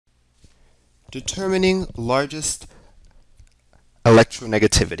Determining largest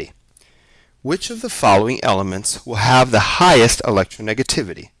electronegativity. Which of the following elements will have the highest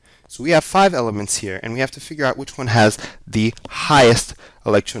electronegativity? So we have 5 elements here, and we have to figure out which one has the highest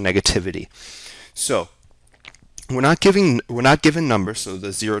electronegativity. So we're not given numbers, so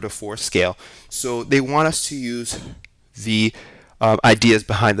the 0 to 4 scale. So they want us to use the ideas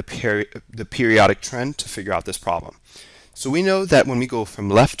behind the periodic trend to figure out this problem. So we know that when we go from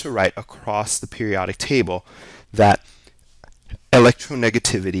left to right across the periodic table, that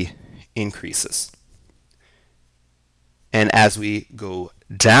electronegativity increases. And as we go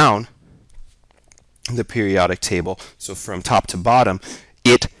down the periodic table, so from top to bottom,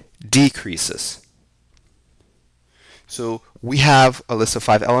 it decreases. So we have a list of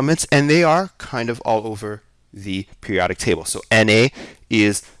 5 elements, and they are kind of all over the periodic table. So Na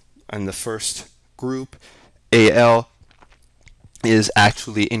is in the first group, Al is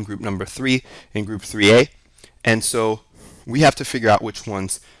actually in group number 3, in group 3A, and so we have to figure out which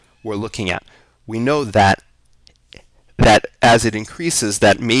ones we're looking at. We know that as it increases,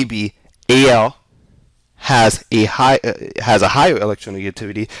 that maybe Al has a higher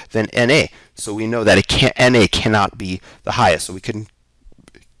electronegativity than Na. So we know that Na cannot be the highest. So we can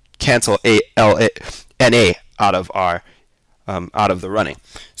cancel Na out of the running.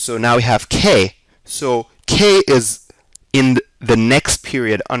 So now we have K. So K is in the next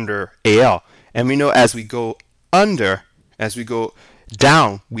period under Al, and we know as we go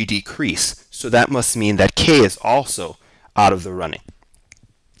down, we decrease. So that must mean that K is also out of the running.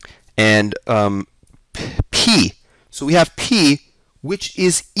 And P. So we have P, which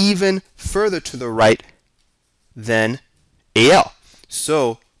is even further to the right than Al.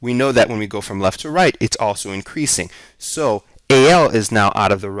 So we know that when we go from left to right, it's also increasing. So Al is now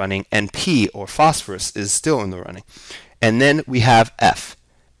out of the running, and P, or phosphorus, is still in the running. And then we have F.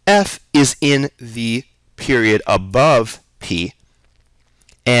 F is in the period above P,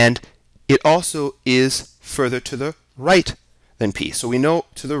 and it also is further to the right than P. So we know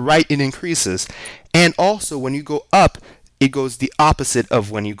to the right it increases, and also when you go up, it goes the opposite of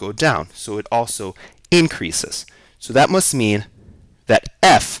when you go down. So it also increases. So that must mean that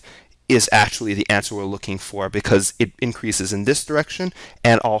F is actually the answer we're looking for, because it increases in this direction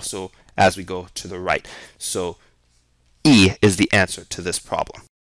and also as we go to the right. So E is the answer to this problem.